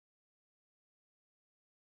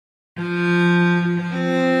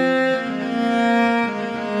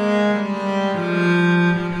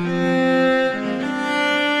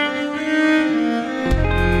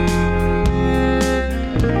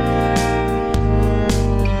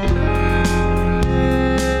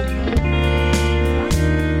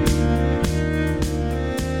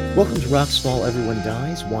Welcome to Rock Small Everyone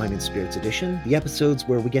Dies, Wine and Spirits Edition, the episodes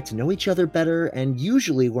where we get to know each other better and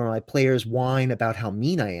usually where my players whine about how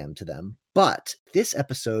mean I am to them. But this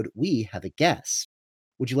episode, we have a guest.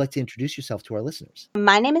 Would you like to introduce yourself to our listeners?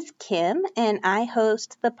 My name is Kim, and I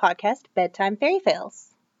host the podcast Bedtime Fairy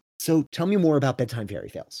Tales. So tell me more about Bedtime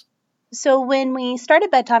Fairy Tales. So when we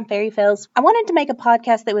started Bedtime Fairy Tales, I wanted to make a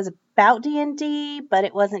podcast that was about D&D, but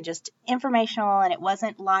it wasn't just informational and it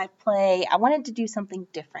wasn't live play. I wanted to do something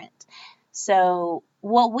different. So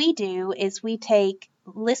what we do is we take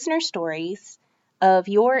listener stories of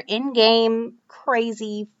your in-game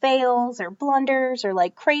crazy fails or blunders or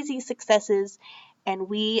like crazy successes, and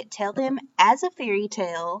we tell them as a fairy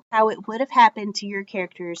tale how it would have happened to your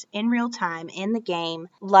characters in real time in the game.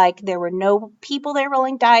 Like there were no people there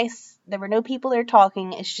rolling dice, there were no people there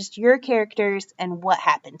talking, it's just your characters and what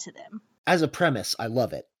happened to them. As a premise, I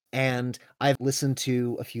love it. And I've listened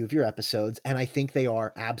to a few of your episodes, and I think they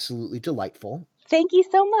are absolutely delightful. Thank you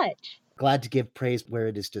so much. Glad to give praise where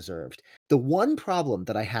it is deserved. The one problem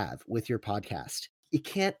that I have with your podcast, it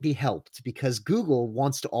can't be helped because Google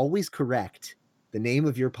wants to always correct the name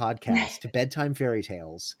of your podcast to Bedtime Fairy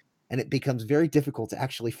Tales, and it becomes very difficult to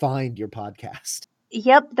actually find your podcast.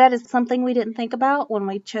 Yep, that is something we didn't think about when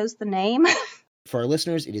we chose the name. For our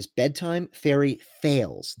listeners, it is Bedtime Fairy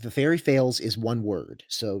Fails. The Fairy Fails is one word,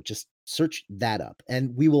 so just search that up.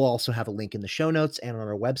 And we will also have a link in the show notes and on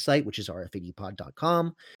our website, which is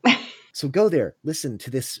rfadpod.com. So go there, listen to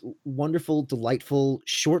this wonderful, delightful,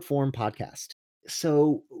 short-form podcast.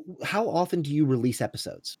 So how often do you release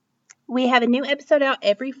episodes? We have a new episode out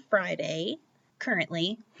every Friday,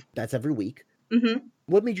 currently. That's every week. Mm-hmm.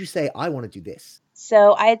 What made you say, I want to do this?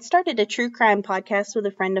 So I had started a true crime podcast with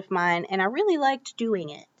a friend of mine, and I really liked doing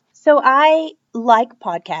it. So I like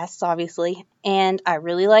podcasts, obviously, and I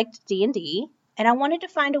really liked D&D, and I wanted to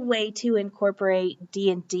find a way to incorporate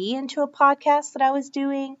D&D into a podcast that I was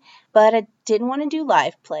doing, but I didn't want to do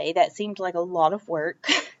live play. That seemed like a lot of work.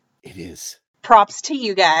 It is. Props to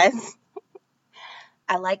you guys.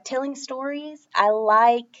 I like telling stories. I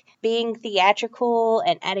like being theatrical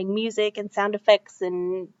and adding music and sound effects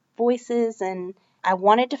and voices, and I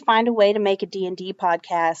wanted to find a way to make a D&D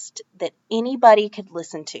podcast that anybody could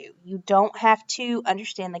listen to. You don't have to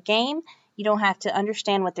understand the game. You don't have to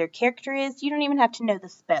understand what their character is. You don't even have to know the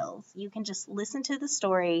spells. You can just listen to the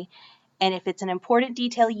story, and if it's an important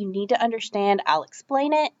detail you need to understand, I'll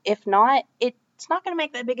explain it. If not, it's not going to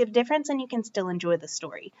make that big of a difference, and you can still enjoy the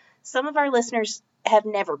story. Some of our listeners have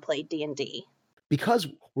never played D&D. Because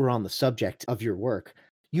we're on the subject of your work,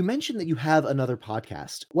 you mentioned that you have another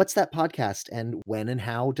podcast. What's that podcast, and when and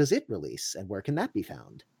how does it release, and where can that be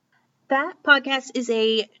found? That podcast is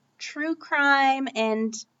a true crime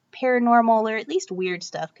and paranormal, or at least weird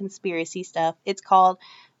stuff, conspiracy stuff. It's called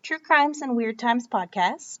True Crimes and Weird Times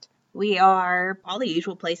Podcast. We are all the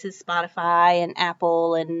usual places, Spotify and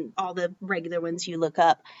Apple and all the regular ones you look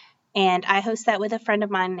up. And I host that with a friend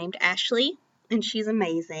of mine named Ashley, and she's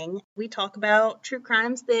amazing. We talk about true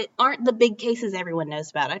crimes that aren't the big cases everyone knows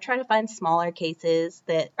about. I try to find smaller cases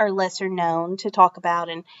that are lesser known to talk about,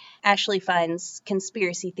 and Ashley finds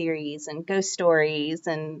conspiracy theories and ghost stories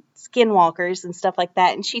and skinwalkers and stuff like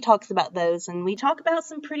that, and she talks about those, and we talk about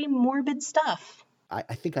some pretty morbid stuff. I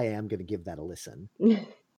think I am going to give that a listen.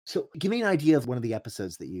 So give me an idea of one of the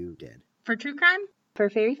episodes that you did. For true crime? For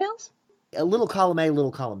fairy tales? A little column A,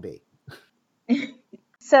 little column B.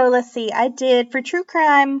 So let's see, I did, for true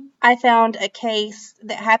crime, I found a case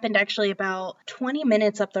that happened actually about 20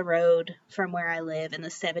 minutes up the road from where I live in the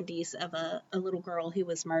 70s of a little girl who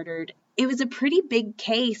was murdered. It was a pretty big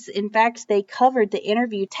case. In fact, they covered the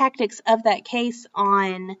interview tactics of that case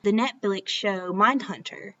on the Netflix show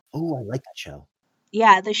Mindhunter. Oh, I like that show.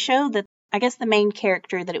 Yeah, the show that I guess the main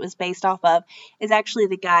character that it was based off of is actually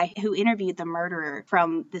the guy who interviewed the murderer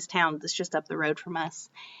from this town that's just up the road from us.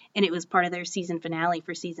 And it was part of their season finale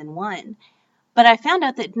for season 1. But I found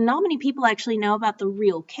out that not many people actually know about the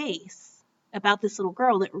real case, about this little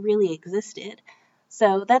girl that really existed.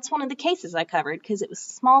 So that's one of the cases I covered because it was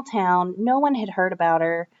a small town. No one had heard about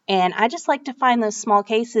her. And I just like to find those small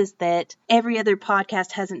cases that every other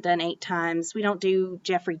podcast hasn't done 8 times. We don't do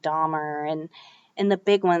Jeffrey Dahmer and the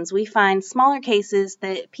big ones. We find smaller cases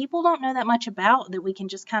that people don't know that much about that we can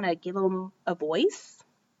just kind of give them a voice.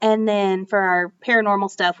 And then for our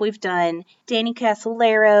paranormal stuff, we've done Danny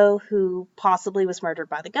Casolaro, who possibly was murdered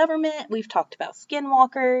by the government. We've talked about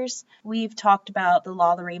skinwalkers. We've talked about the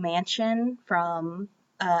Lalaurie Mansion from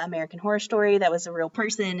American Horror Story. That was a real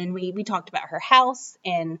person. And we talked about her house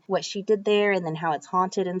and what she did there and then how it's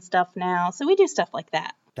haunted and stuff now. So we do stuff like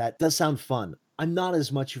that. That does sound fun. I'm not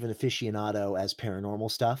as much of an aficionado as paranormal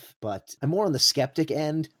stuff, but I'm more on the skeptic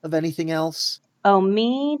end of anything else. Oh,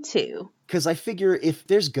 me too. Because I figure if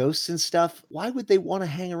there's ghosts and stuff, why would they want to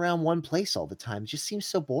hang around one place all the time? It just seems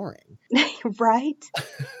so boring. Right?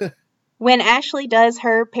 When Ashley does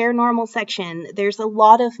her paranormal section, there's a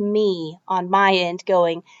lot of me on my end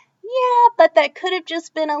going, yeah, but that could have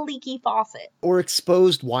just been a leaky faucet. Or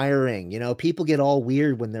exposed wiring. You know, people get all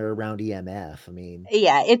weird when they're around EMF. I mean,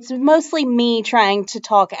 Yeah, it's mostly me trying to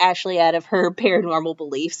talk Ashley out of her paranormal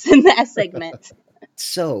beliefs in that segment.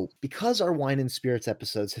 so because our Wine and Spirits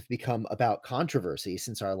episodes have become about controversy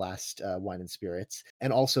since our last Wine and Spirits,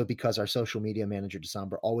 and also because our social media manager,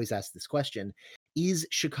 December, always asks this question, is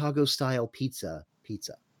Chicago style pizza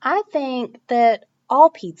pizza? I think that all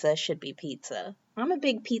pizza should be pizza. I'm a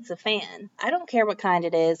big pizza fan. I don't care what kind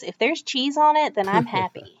it is. If there's cheese on it, then I'm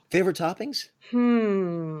happy. Favorite toppings?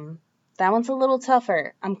 That one's a little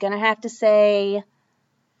tougher. I'm gonna have to say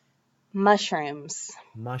mushrooms.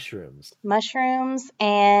 Mushrooms. Mushrooms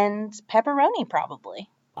and pepperoni, probably.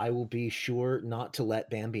 I will be sure not to let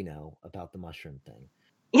Bambi know about the mushroom thing.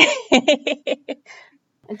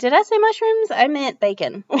 Did I say mushrooms? I meant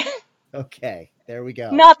bacon. Okay, there we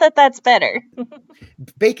go. Not that that's better.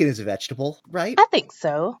 Bacon is a vegetable, right? I think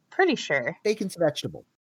so. Pretty sure. Bacon's a vegetable.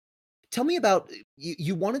 Tell me about,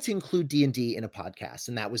 you wanted to include D&D in a podcast,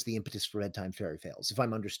 and that was the impetus for Bedtime Fairy Tales, if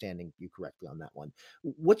I'm understanding you correctly on that one.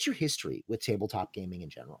 What's your history with tabletop gaming in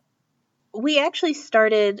general? We actually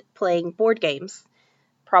started playing board games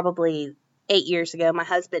probably 8 years ago, my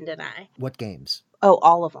husband and I. What games? Oh,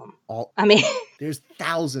 all of them. I mean, there's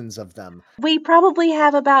thousands of them. We probably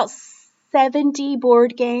have about 70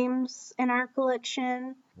 board games in our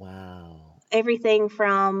collection. Wow. Everything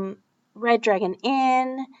from Red Dragon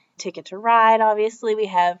Inn, Ticket to Ride, obviously. We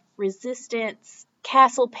have Resistance,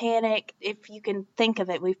 Castle Panic. If you can think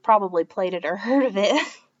of it, we've probably played it or heard of it.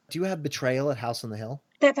 Do you have Betrayal at House on the Hill?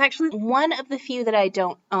 That's actually one of the few that I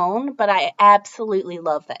don't own, but I absolutely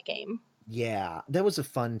love that game. Yeah, that was a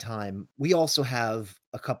fun time. We also have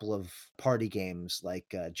a couple of party games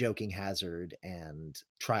like Joking Hazard and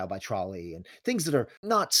Trial by Trolley and things that are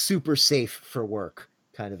not super safe for work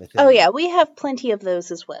kind of a thing. Oh yeah, we have plenty of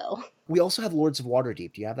those as well. We also have Lords of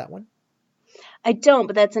Waterdeep. Do you have that one? I don't,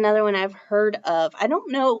 but that's another one I've heard of. I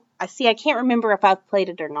don't know. I can't remember if I've played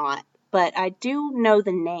it or not, but I do know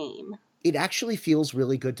the name. It actually feels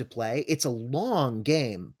really good to play. It's a long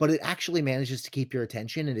game, but it actually manages to keep your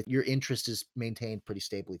attention, and your interest is maintained pretty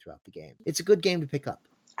stably throughout the game. It's a good game to pick up.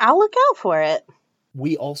 I'll look out for it.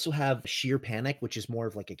 We also have Sheer Panic, which is more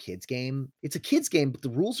of like a kid's game. It's a kid's game, but the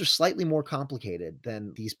rules are slightly more complicated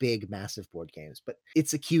than these big, massive board games. But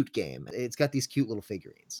it's a cute game. It's got these cute little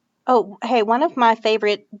figurines. Oh, hey, one of my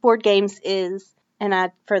favorite board games is, and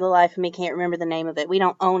I, for the life of me, can't remember the name of it. We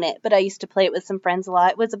don't own it, but I used to play it with some friends a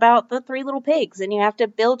lot. It was about the Three Little Pigs, and you have to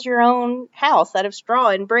build your own house out of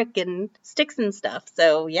straw and brick and sticks and stuff.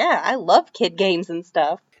 So, yeah, I love kid games and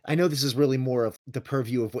stuff. I know this is really more of the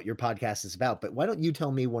purview of what your podcast is about, but why don't you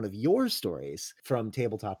tell me one of your stories from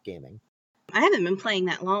tabletop gaming? I haven't been playing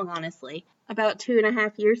that long, honestly. About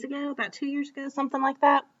 2.5 years ago, about 2 years ago, something like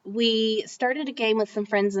that. We started a game with some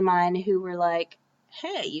friends of mine who were like,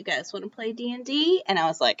 hey, you guys want to play D&D? And I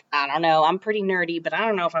was like, I don't know. I'm pretty nerdy, but I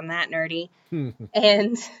don't know if I'm that nerdy.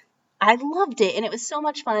 And I loved it, and it was so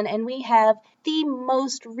much fun, and we have the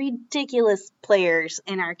most ridiculous players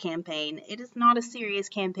in our campaign. It is not a serious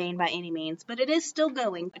campaign by any means, but it is still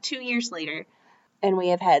going 2 years later, and we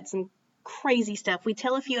have had some crazy stuff. We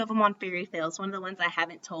tell a few of them on Fairy Tales. One of the ones I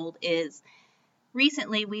haven't told is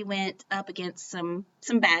recently we went up against some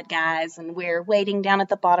bad guys, and we're waiting down at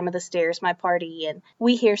the bottom of the stairs, my party, and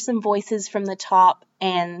we hear some voices from the top,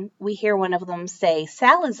 and we hear one of them say,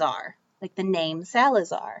 Salazar. Like the name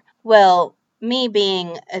Salazar. Well, me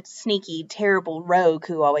being a sneaky, terrible rogue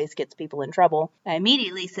who always gets people in trouble, I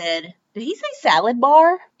immediately said, did he say salad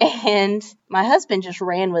bar? And my husband just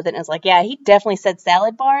ran with it and was like, yeah, he definitely said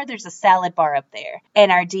salad bar. There's a salad bar up there.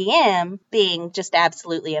 And our DM, being just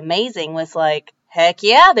absolutely amazing, was like, heck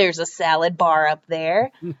yeah, there's a salad bar up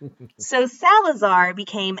there. So Salazar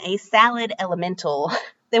became a salad elemental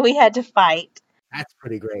that we had to fight. That's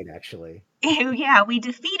pretty great, actually. Yeah, we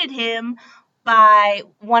defeated him by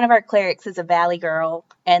one of our clerics is a valley girl,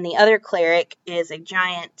 and the other cleric is a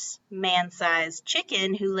giant man-sized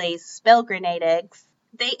chicken who lays spell grenade eggs.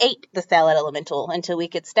 They ate the salad elemental until we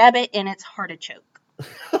could stab it in its artichoke.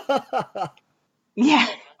 Yeah.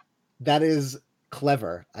 That is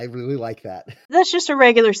clever. I really like that. That's just a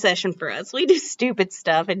regular session for us. We do stupid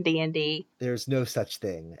stuff in D&D. There's no such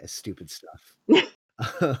thing as stupid stuff.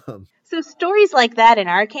 Um, So stories like that in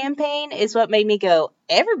our campaign is what made me go,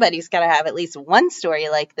 everybody's got to have at least one story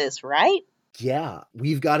like this, right? yeah,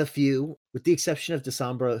 we've got a few, with the exception of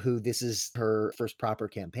Desambra, who this is her first proper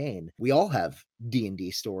campaign. We all have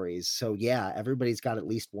D&D stories. So yeah, everybody's got at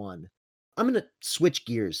least one. I'm going to switch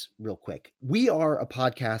gears real quick. We are a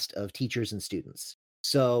podcast of teachers and students.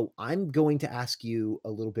 So I'm going to ask you a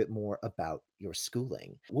little bit more about your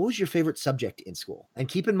schooling. What was your favorite subject in school? And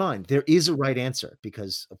keep in mind, there is a right answer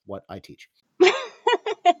because of what I teach.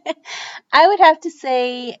 I would have to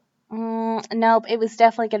say, nope, it was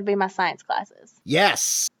definitely going to be my science classes.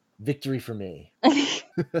 Yes, victory for me.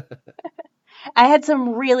 I had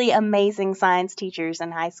some really amazing science teachers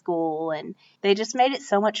in high school, and they just made it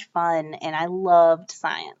so much fun, and I loved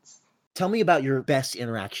science. Tell me about your best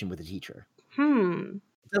interaction with a teacher. It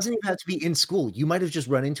doesn't even have to be in school. You might have just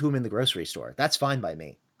run into him in the grocery store. That's fine by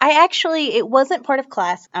me. It wasn't part of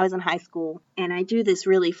class. I was in high school, and I do this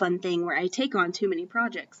really fun thing where I take on too many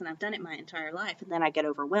projects, and I've done it my entire life, and then I get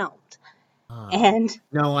overwhelmed. And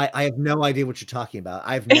No, I have no idea what you're talking about.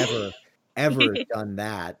 I've never, ever done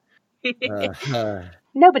that.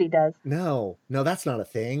 Nobody does. No, that's not a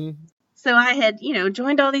thing. So I had,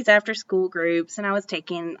 joined all these after school groups, and I was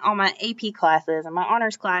taking all my AP classes and my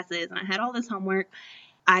honors classes, and I had all this homework.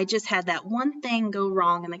 I just had that one thing go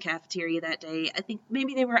wrong in the cafeteria that day. I think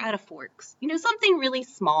maybe they were out of forks, something really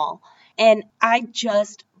small. And I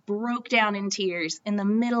just broke down in tears in the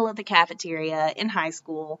middle of the cafeteria in high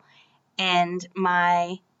school. And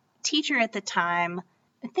my teacher at the time,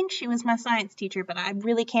 I think she was my science teacher, but I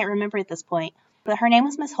really can't remember at this point. But her name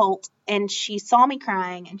was Miss Holt, and she saw me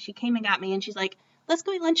crying, and she came and got me, and she's like, let's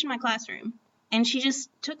go eat lunch in my classroom. And she just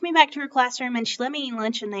took me back to her classroom, and she let me eat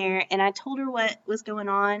lunch in there, and I told her what was going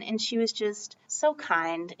on, and she was just so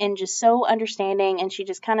kind and just so understanding, and she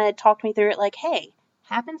just kind of talked me through it like, hey,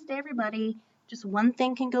 happens to everybody, just one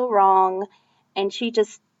thing can go wrong, and she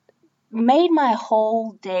just made my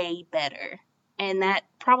whole day better. And that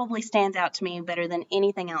probably stands out to me better than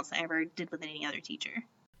anything else I ever did with any other teacher.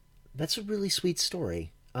 That's a really sweet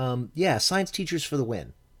story. Yeah, science teachers for the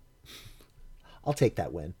win. I'll take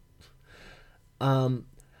that win.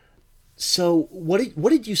 So what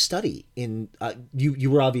did you study in? You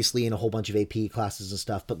were obviously in a whole bunch of AP classes and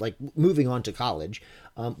stuff, but like moving on to college,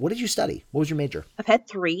 what did you study? What was your major? I've had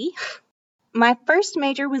 3. My first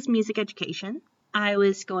major was music education. I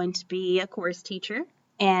was going to be a chorus teacher,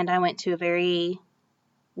 and I went to a very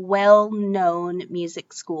well-known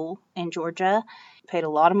music school in Georgia. Paid a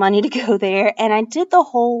lot of money to go there, and I did the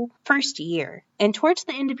whole first year. And towards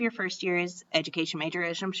the end of your first year as education major,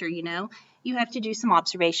 as I'm sure you know, you have to do some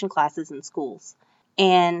observation classes in schools.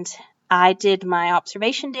 And I did my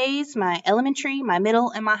observation days, my elementary, my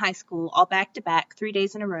middle, and my high school all back to back, 3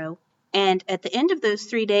 days in a row. And at the end of those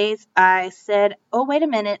 3 days, I said, oh, wait a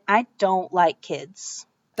minute, I don't like kids.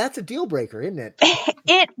 That's a deal breaker, isn't it?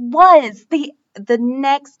 It was. The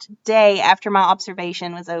next day after my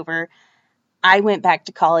observation was over, I went back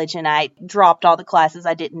to college and I dropped all the classes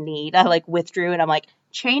I didn't need. I withdrew and I'm like,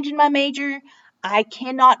 changing my major. I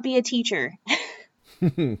cannot be a teacher.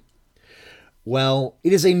 Well,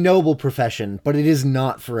 it is a noble profession, but it is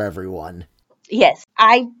not for everyone. Yes,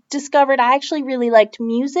 I discovered I actually really liked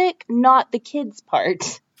music, not the kids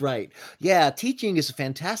part. Right. Yeah, teaching is a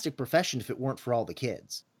fantastic profession if it weren't for all the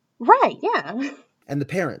kids. Right, yeah. And the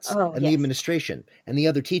parents, Oh, and the administration, and the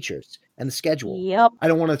other teachers, and the schedule. Yep. I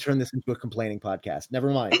don't want to turn this into a complaining podcast.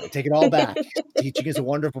 Never mind. I take it all back. Teaching is a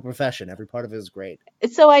wonderful profession. Every part of it is great.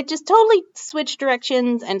 So I just totally switched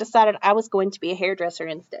directions and decided I was going to be a hairdresser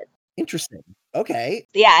instead. Interesting. Okay.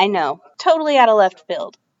 Yeah, I know. Totally out of left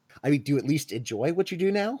field. I mean, do you at least enjoy what you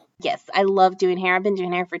do now? Yes, I love doing hair. I've been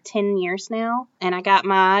doing hair for 10 years now, and I got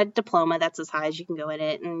my diploma. That's as high as you can go at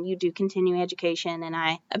it, and you do continuing education, and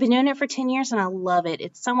I've been doing it for 10 years, and I love it.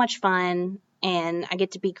 It's so much fun, and I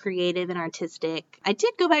get to be creative and artistic. I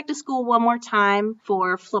did go back to school one more time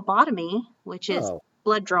for phlebotomy, which is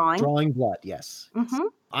blood drawing. Drawing blood, yes. Mm-hmm.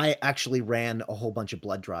 I actually ran a whole bunch of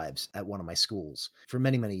blood drives at one of my schools for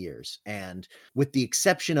many, many years. And with the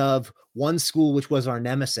exception of one school, which was our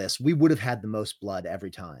nemesis, we would have had the most blood every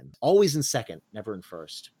time. Always in second, never in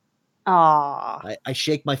first. Aww. I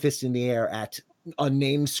shake my fist in the air at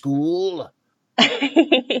unnamed school.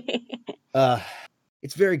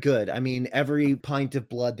 It's very good. I mean, every pint of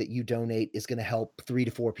blood that you donate is going to help 3 to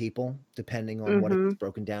 4 people, depending on what it's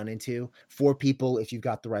broken down into. 4 people, if you've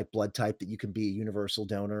got the right blood type, that you can be a universal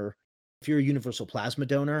donor. If you're a universal plasma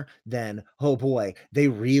donor, then, oh boy, they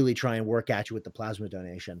really try and work at you with the plasma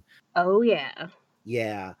donation. Oh, yeah.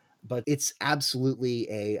 Yeah. But it's absolutely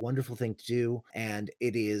a wonderful thing to do. And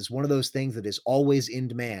it is one of those things that is always in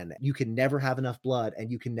demand. You can never have enough blood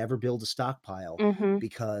and you can never build a stockpile Mm-hmm.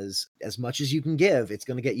 because as much as you can give, it's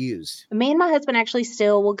going to get used. Me and my husband actually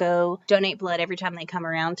still will go donate blood every time they come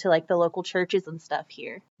around to like the local churches and stuff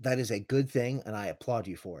here. That is a good thing, and I applaud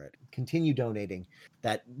you for it. Continue donating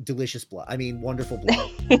that delicious blood. I mean, wonderful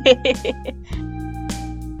blood.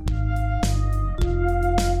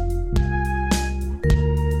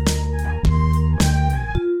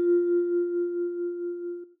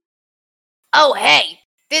 Oh, hey,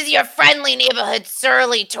 this is your friendly neighborhood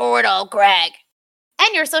surly turtle, Greg.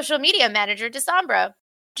 And your social media manager, Desambra.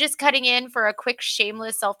 Just cutting in for a quick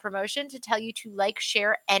shameless self-promotion to tell you to like,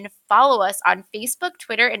 share, and follow us on Facebook,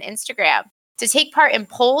 Twitter, and Instagram. To take part in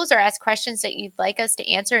polls or ask questions that you'd like us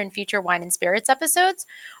to answer in future Wine and Spirits episodes,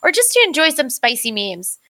 or just to enjoy some spicy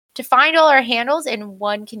memes. To find all our handles in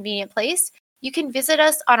one convenient place, you can visit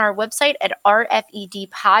us on our website at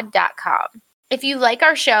rfedpod.com. If you like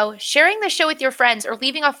our show, sharing the show with your friends or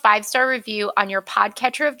leaving a 5-star review on your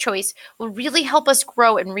podcatcher of choice will really help us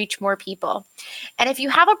grow and reach more people. And if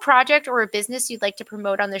you have a project or a business you'd like to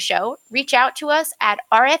promote on the show, reach out to us at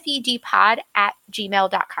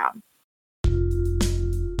rfedpod@gmail.com.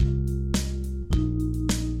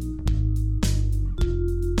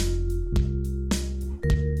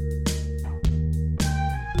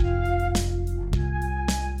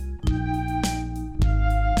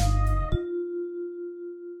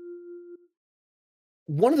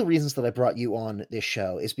 One of the reasons that I brought you on this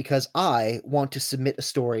show is because I want to submit a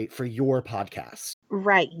story for your podcast.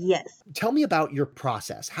 Right, yes. Tell me about your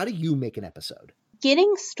process. How do you make an episode?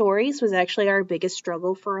 Getting stories was actually our biggest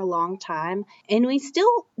struggle for a long time, and we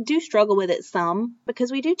still do struggle with it some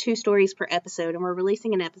because we do 2 stories per episode and we're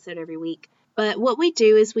releasing an episode every week. But what we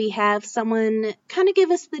do is we have someone kind of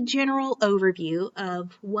give us the general overview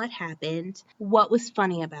of what happened, what was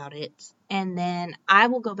funny about it, and then I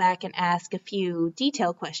will go back and ask a few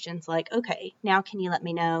detailed questions like, okay, now can you let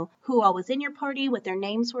me know who all was in your party, what their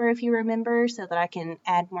names were if you remember, so that I can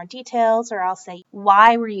add more details, or I'll say,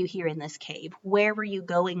 why were you here in this cave? Where were you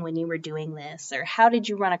going when you were doing this? Or how did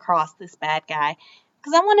you run across this bad guy?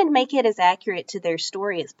 Because I wanted to make it as accurate to their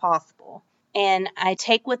story as possible. And I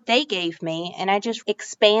take what they gave me and I just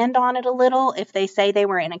expand on it a little. If they say they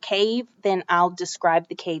were in a cave, then I'll describe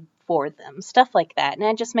the cave for them. Stuff like that. And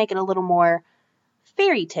I just make it a little more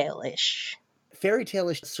fairy tale-ish. Fairy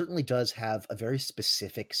tale-ish certainly does have a very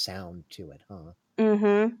specific sound to it, huh?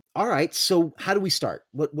 Mm-hmm. All right, so how do we start?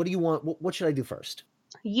 What do you want? What should I do first?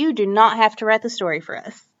 You do not have to write the story for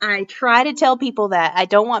us. I try to tell people that. I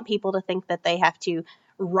don't want people to think that they have to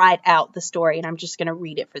write out the story and I'm just going to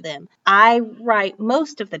read it for them. I write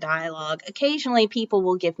most of the dialogue. Occasionally people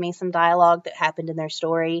will give me some dialogue that happened in their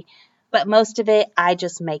story, but most of it I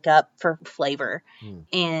just make up for flavor.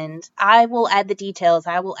 And I will add the details.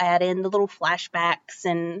 I will add in the little flashbacks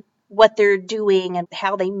and what they're doing and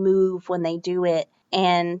how they move when they do it,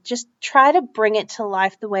 and just try to bring it to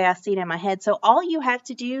life the way I see it in my head. So all you have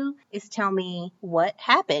to do is tell me what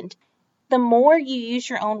happened. The more you use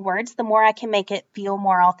your own words, the more I can make it feel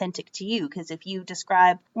more authentic to you. Because if you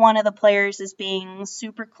describe one of the players as being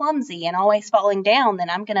super clumsy and always falling down, then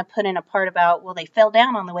I'm going to put in a part about, well, they fell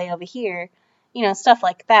down on the way over here, stuff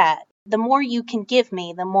like that. The more you can give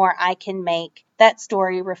me, the more I can make that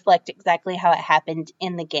story reflect exactly how it happened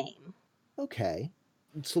in the game. Okay.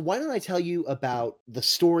 So why don't I tell you about the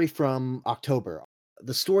story from October,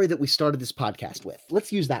 the story that we started this podcast with.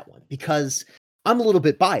 Let's use that one because I'm a little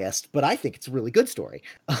bit biased, but I think it's a really good story.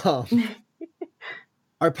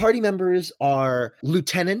 Our party members are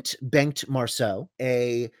Lieutenant Bengt Marceau,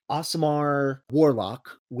 a Aasimar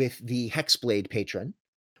warlock with the Hexblade patron.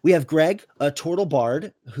 We have Greg, a turtle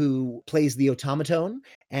bard who plays the automaton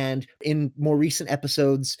and in more recent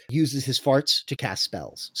episodes uses his farts to cast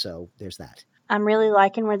spells. So there's that. I'm really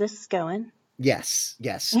liking where this is going. Yes.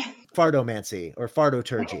 Fardomancy or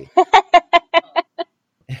fardoturgy.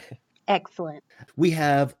 Excellent. We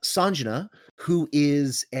have Sanjana, who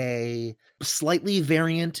is a slightly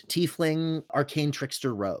variant tiefling arcane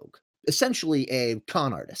trickster rogue, essentially a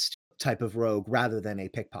con artist type of rogue rather than a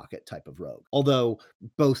pickpocket type of rogue, although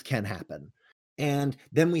both can happen. And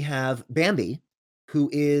then we have Bambi, who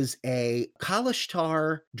is a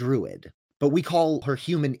Kalashtar druid, but we call her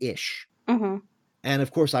human-ish. Mm-hmm. And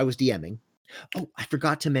of course, I was DMing. Oh, I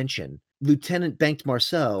forgot to mention, Lieutenant Bengt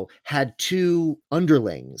Marceau had 2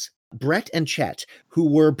 underlings, Brett and Chet, who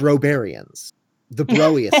were brobarians, the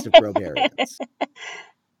broiest of brobarians.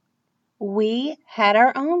 We had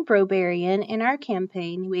our own brobarian in our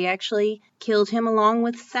campaign. We actually killed him along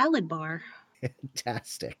with Salad Bar.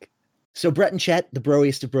 Fantastic. So Brett and Chet, the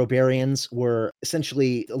broiest of brobarians, were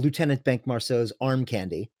essentially Lieutenant Bank Marceau's arm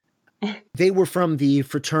candy. They were from the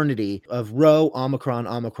fraternity of Rho, Omicron,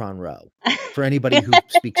 Omicron, Rho. For anybody who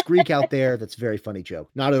speaks Greek out there, that's a very funny joke.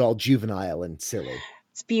 Not at all juvenile and silly.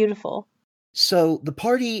 It's beautiful. So the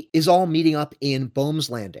party is all meeting up in Bohm's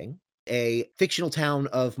Landing, a fictional town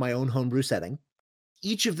of my own homebrew setting.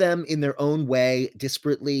 Each of them, in their own way,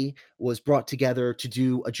 disparately, was brought together to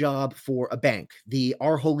do a job for a bank, the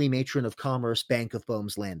Our Holy Matron of Commerce Bank of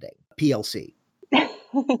Bohm's Landing, PLC,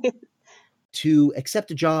 to accept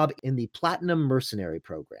a job in the Platinum Mercenary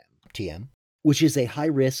Program, TM, which is a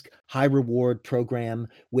high-risk, high-reward program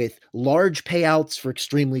with large payouts for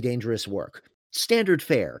extremely dangerous work. Standard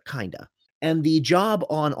fare, kinda. And the job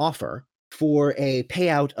on offer, for a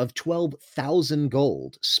payout of 12,000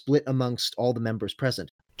 gold split amongst all the members present,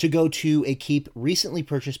 to go to a keep recently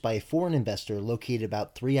purchased by a foreign investor located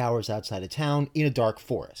about 3 hours outside of town in a dark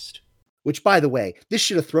forest. Which, by the way, this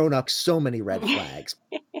should have thrown up so many red flags.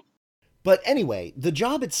 But anyway, the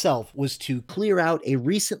job itself was to clear out a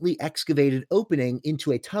recently excavated opening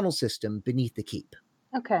into a tunnel system beneath the keep.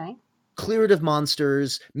 Okay. Clear it of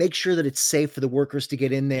monsters, make sure that it's safe for the workers to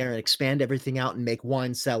get in there and expand everything out and make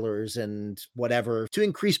wine cellars and whatever to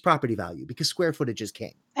increase property value because square footage is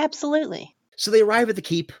king. Absolutely. So they arrive at the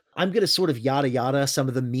keep. I'm going to sort of yada yada some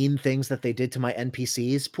of the mean things that they did to my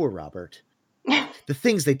NPCs. Poor Robert. The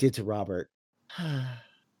things they did to Robert.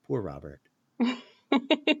 Poor Robert.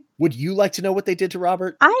 Would you like to know what they did to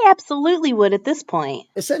Robert? I absolutely would at this point.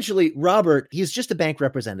 Essentially, Robert, he's just a bank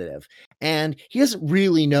representative, and he doesn't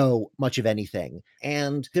really know much of anything.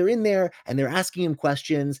 And they're in there, and they're asking him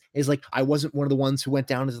questions. He's like, I wasn't one of the ones who went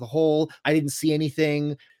down into the hole. I didn't see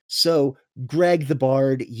anything. So Greg the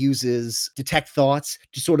Bard uses Detect Thoughts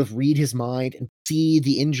to sort of read his mind and see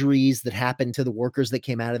the injuries that happened to the workers that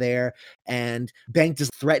came out of there. And Bank is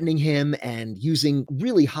threatening him and using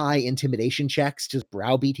really high intimidation checks to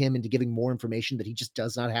browbeat him into giving more information that he just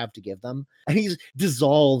does not have to give them. And he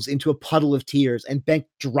dissolves into a puddle of tears, and Bank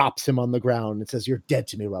drops him on the ground and says, "You're dead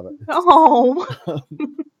to me, Robert." Oh.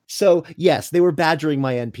 So yes, they were badgering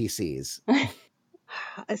my NPCs.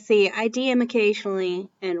 See, I DM occasionally,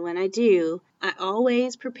 and when I do, I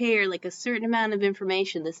always prepare like a certain amount of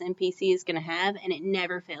information this NPC is going to have, and it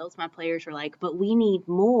never fails. My players are like, but we need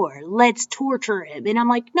more. Let's torture him. And I'm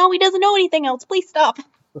like, no, he doesn't know anything else. Please stop.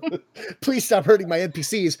 Please stop hurting my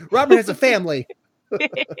NPCs. Robert has a family.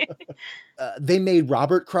 They made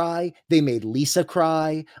Robert cry. They made Lisa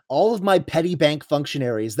cry. All of my petty bank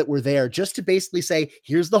functionaries that were there just to basically say,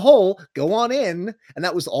 here's the hole, go on in. And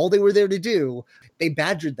that was all they were there to do. They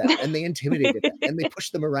badgered them and they intimidated them and they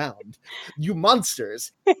pushed them around. You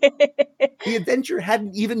monsters. The adventure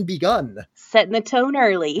hadn't even begun. Setting the tone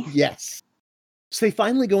early. Yes. So they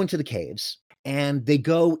finally go into the caves and they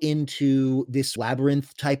go into this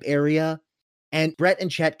labyrinth type area. And Brett and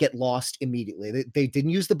Chet get lost immediately. They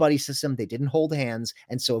didn't use the buddy system. They didn't hold hands.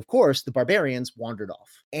 And so, of course, the barbarians wandered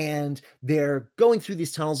off. And they're going through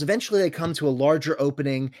these tunnels. Eventually, they come to a larger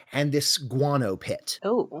opening and this guano pit.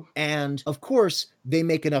 Oh. And, of course, they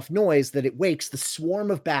make enough noise that it wakes the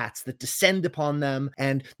swarm of bats that descend upon them.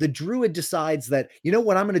 And the druid decides that, you know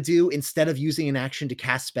what I'm going to do? Instead of using an action to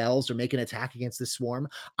cast spells or make an attack against this swarm,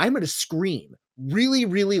 I'm going to scream really,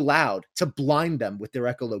 really loud to blind them with their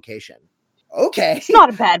echolocation. Okay. It's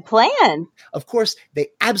not a bad plan. Of course, they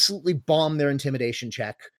absolutely bomb their intimidation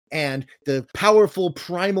check. And the powerful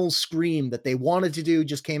primal scream that they wanted to do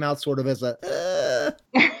just came out sort of as a...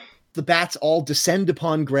 The bats all descend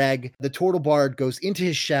upon Greg. The Turtle Bard goes into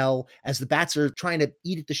his shell as the bats are trying to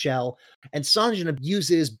eat at the shell. And Sanjana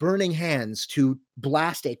uses burning hands to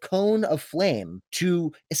blast a cone of flame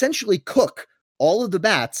to essentially cook all of the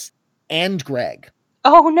bats and Greg.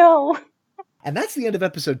 Oh, no. And that's the end of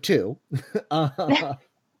episode 2.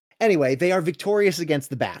 Anyway, they are victorious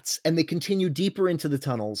against the bats, and they continue deeper into the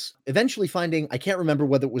tunnels, eventually finding, I can't remember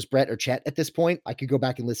whether it was Brett or Chet at this point. I could go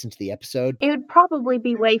back and listen to the episode. It would probably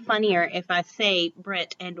be way funnier if I say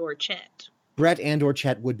Brett and or Chet. Brett and or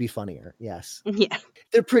Chet would be funnier, yes. Yeah.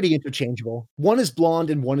 They're pretty interchangeable. One is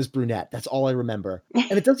blonde and one is brunette. That's all I remember.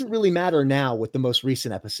 And it doesn't really matter now with the most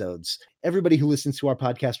recent episodes. Everybody who listens to our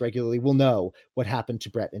podcast regularly will know what happened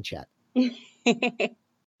to Brett and Chet.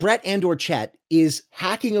 Brett and or Chet is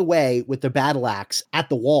hacking away with their battle axe at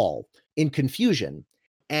the wall in confusion.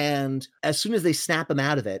 And as soon as they snap him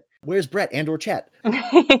out of it, where's Brett and or Chet?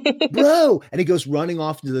 Bro! And he goes running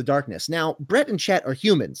off into the darkness. Now, Brett and Chet are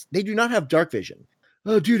humans. They do not have dark vision.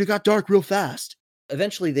 Oh, dude, it got dark real fast.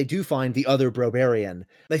 Eventually, they do find the other Brobarian.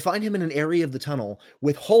 They find him in an area of the tunnel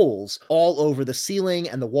with holes all over the ceiling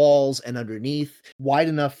and the walls and underneath, wide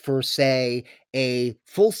enough for, say, a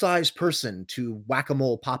full-size person to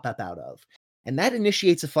whack-a-mole pop up out of. And that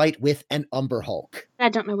initiates a fight with an Umber Hulk. I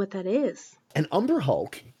don't know what that is. An Umber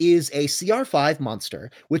Hulk is a CR5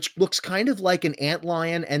 monster, which looks kind of like an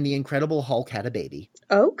antlion and the Incredible Hulk had a baby.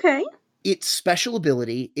 Okay. Its special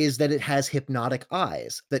ability is that it has hypnotic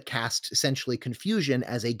eyes that cast essentially confusion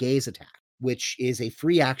as a gaze attack, which is a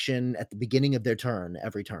free action at the beginning of their turn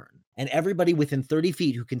every turn. And everybody within 30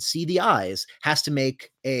 feet who can see the eyes has to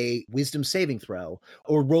make a wisdom saving throw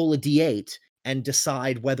or roll a d8 and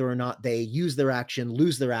decide whether or not they use their action,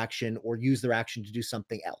 lose their action, or use their action to do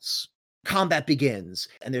something else. Combat begins,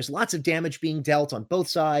 and there's lots of damage being dealt on both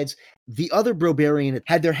sides. The other Brobarian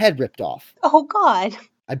had their head ripped off. Oh, God.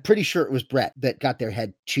 I'm pretty sure it was Brett that got their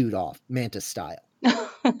head chewed off, Mantis style.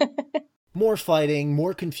 More fighting,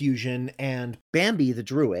 more confusion, and Bambi the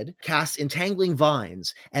druid casts Entangling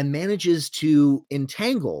Vines and manages to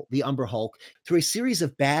entangle the Umber Hulk through a series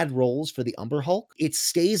of bad rolls for the Umber Hulk. It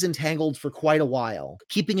stays entangled for quite a while,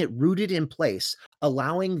 keeping it rooted in place,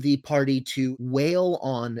 allowing the party to wail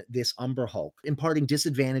on this Umber Hulk, imparting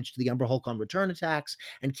disadvantage to the Umber Hulk on return attacks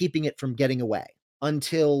and keeping it from getting away,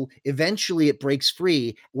 until eventually it breaks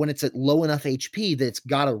free when it's at low enough HP that it's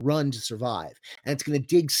got to run to survive. And it's going to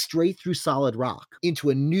dig straight through solid rock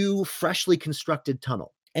into a new, freshly constructed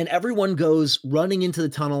tunnel. And everyone goes running into the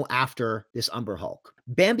tunnel after this Umber Hulk.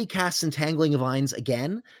 Bambi casts Entangling Vines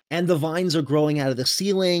again, and the vines are growing out of the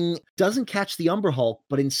ceiling. Doesn't catch the Umber Hulk,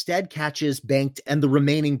 but instead catches Banked and the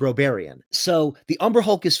remaining Brobarian. So the Umber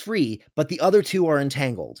Hulk is free, but the other two are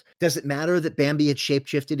entangled. Does it matter that Bambi had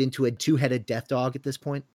shapeshifted into a two-headed death dog at this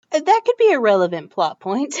point? That could be a relevant plot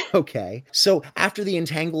point. Okay. So after the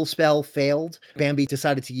Entangle spell failed, Bambi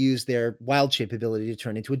decided to use their wild shape ability to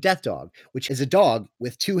turn into a death dog, which is a dog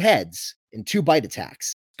with two heads and two bite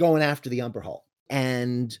attacks going after the Umber Hulk.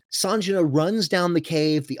 And Sanjana runs down the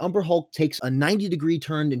cave. The Umber Hulk takes a 90-degree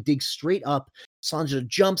turn and digs straight up. Sanjana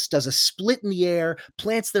jumps, does a split in the air,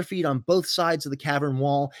 plants their feet on both sides of the cavern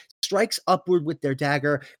wall, strikes upward with their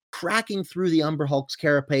dagger, cracking through the Umber Hulk's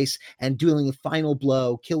carapace and dealing a final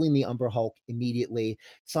blow, killing the Umber Hulk immediately.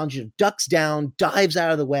 Sanjana ducks down, dives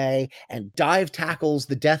out of the way, and dive tackles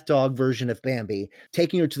the Death Dog version of Bambi,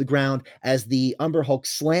 taking her to the ground as the Umber Hulk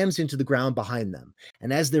slams into the ground behind them.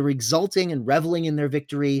 And as they're exulting and reveling in their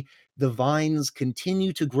victory, the vines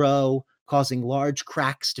continue to grow, causing large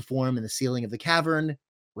cracks to form in the ceiling of the cavern.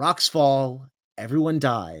 Rocks fall, everyone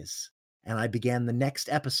dies, and I began the next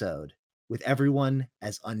episode with everyone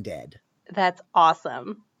as undead. That's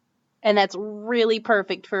awesome. And that's really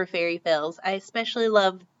perfect for fairy fails. I especially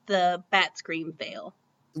love the bat scream fail.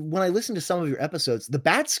 When I listened to some of your episodes, the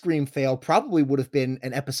bat scream fail probably would have been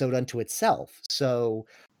an episode unto itself. So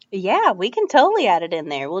yeah, we can totally add it in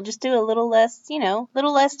there. We'll just do a little less,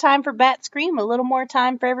 little less time for bat scream, a little more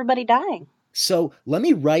time for everybody dying. So let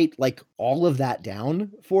me write like all of that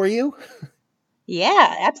down for you.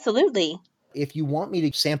 Yeah, absolutely. If you want me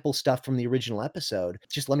to sample stuff from the original episode,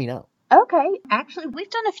 just let me know. Okay. Actually, we've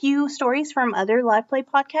done a few stories from other live play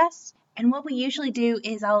podcasts. And what we usually do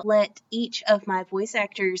is I'll let each of my voice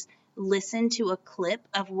actors listen to a clip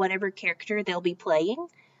of whatever character they'll be playing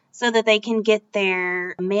so that they can get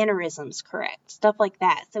their mannerisms correct, stuff like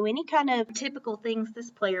that. So any kind of typical things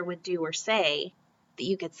this player would do or say that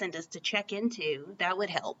you could send us to check into, that would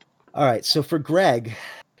help. All right. So for Greg,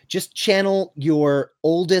 just channel your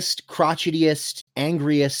oldest, crotchetiest,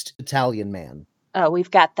 angriest Italian man. Oh,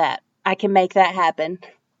 we've got that. I can make that happen.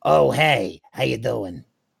 Oh, hey, how you doing?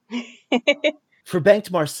 For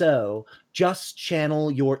Banked Marceau, just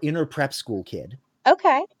channel your inner prep school kid.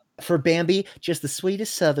 Okay. For Bambi, just the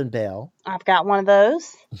sweetest Southern belle. I've got one of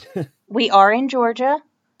those. We are in Georgia.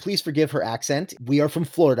 Please forgive her accent. We are from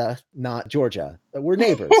Florida, not Georgia. We're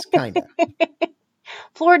neighbors, kind of.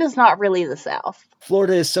 Florida's not really the South.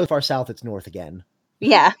 Florida is so far south, it's north again.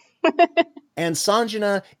 Yeah. And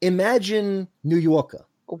Sanjana, imagine New Yorker.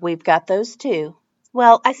 We've got those too.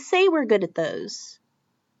 Well, I say we're good at those.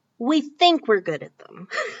 We think we're good at them.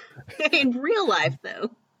 In real life,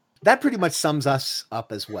 though. That pretty much sums us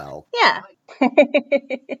up as well. Yeah.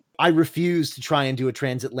 I refuse to try and do a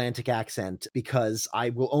transatlantic accent because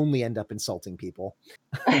I will only end up insulting people.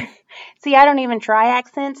 See, I don't even try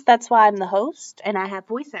accents. That's why I'm the host, and I have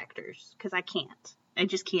voice actors, because I can't. I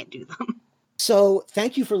just can't do them. So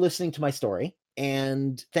thank you for listening to my story,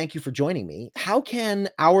 and thank you for joining me. How can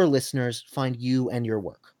our listeners find you and your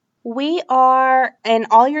work? We are in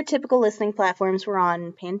all your typical listening platforms. We're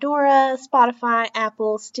on Pandora, Spotify,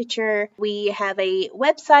 Apple, Stitcher. We have a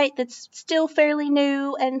website that's still fairly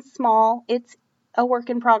new and small. It's a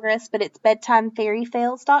work in progress, but it's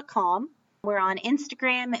bedtimefairyfails.com. We're on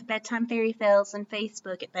Instagram at Bedtime Fairy Fails and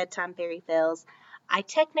Facebook at Bedtime Fairy Fails. I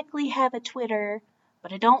technically have a Twitter,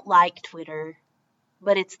 but I don't like Twitter,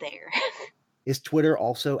 but it's there. Is Twitter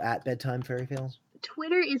also at Bedtime Fairy Fails?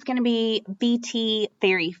 Twitter is going to be BT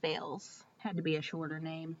Fairy Fails. Had to be a shorter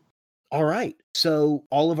name. All right. So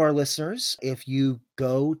all of our listeners, if you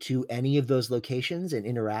go to any of those locations and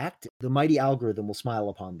interact, the mighty algorithm will smile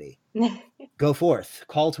upon thee. Go forth.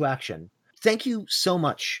 Call to action. Thank you so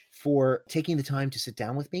much for taking the time to sit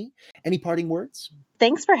down with me. Any parting words?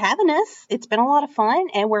 Thanks for having us. It's been a lot of fun,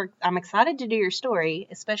 and I'm excited to do your story,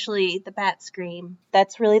 especially the bat scream.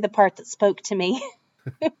 That's really the part that spoke to me.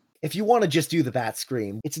 If you want to just do the bat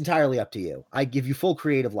scream, it's entirely up to you. I give you full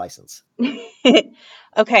creative license.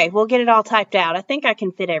 Okay, we'll get it all typed out. I think I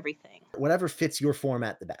can fit everything. Whatever fits your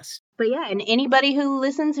format the best. But yeah, and anybody who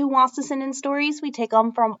listens who wants to send in stories, we take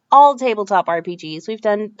them from all tabletop RPGs. We've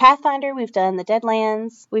done Pathfinder, we've done the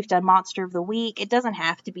Deadlands, we've done Monster of the Week. It doesn't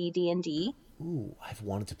have to be D&D. Ooh, I've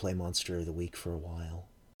wanted to play Monster of the Week for a while.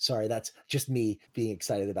 Sorry, that's just me being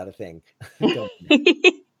excited about a thing.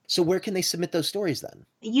 So where can they submit those stories then?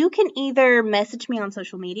 You can either message me on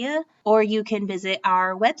social media or you can visit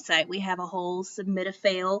our website. We have a whole Submit a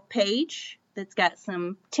Fail page that's got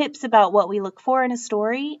some tips about what we look for in a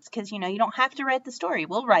story. Because, you don't have to write the story.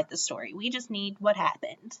 We'll write the story. We just need what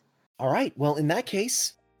happened. All right. Well, in that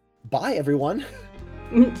case, bye, everyone.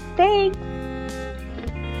 Thanks.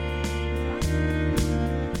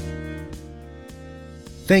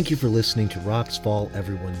 Thank you for listening to Rocks Fall,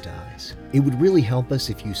 Everyone Dies. It would really help us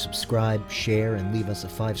if you subscribe, share, and leave us a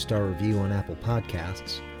 5-star review on Apple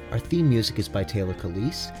Podcasts. Our theme music is by Taylor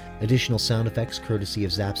Calise, additional sound effects courtesy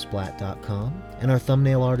of Zapsplat.com, and our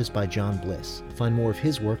thumbnail art is by John Bliss. Find more of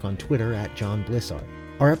his work on Twitter at JohnBlissArt.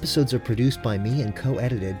 Our episodes are produced by me and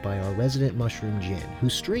co-edited by our resident Mushroom Jin, who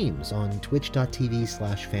streams on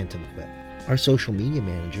twitch.tv/PhantomQuip. Our social media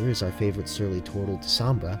manager is our favorite surly turtle,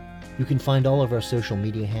 Sombra. You can find all of our social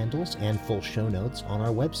media handles and full show notes on our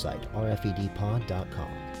website, rfedpod.com.